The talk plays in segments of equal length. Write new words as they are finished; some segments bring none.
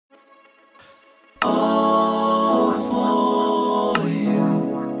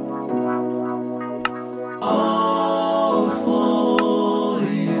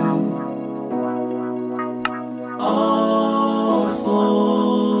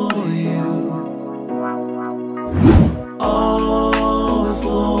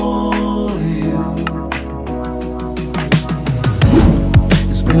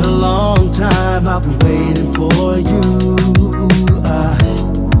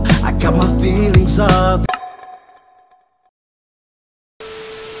feelings up.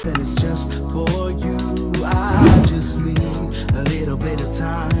 And it's just for you. I just need a little bit of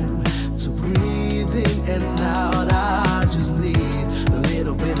time to breathe in and out. I just need a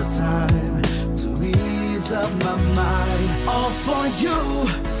little bit of time to ease up my mind. All for you.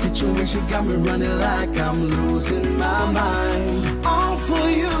 Situation got me running like I'm losing my mind. All for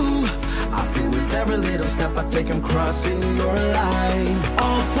you. I feel with every little step I take I'm crossing your line.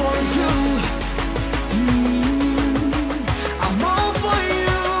 All for you. I'm all for you.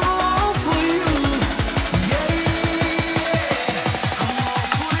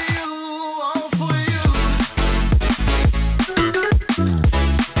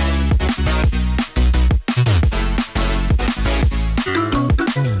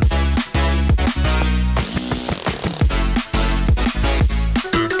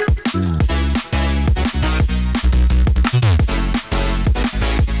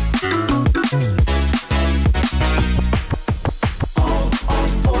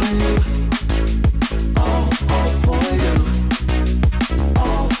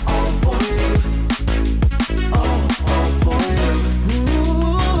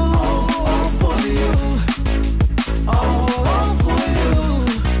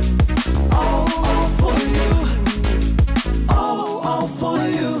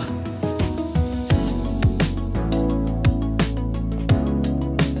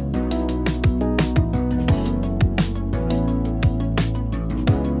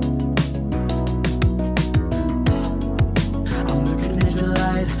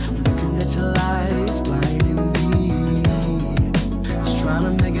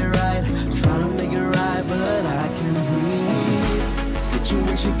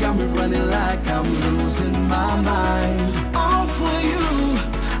 Situation got me running like I'm losing my mind. All for you.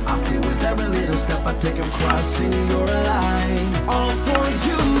 I feel with every little step I take I'm crossing your line. All for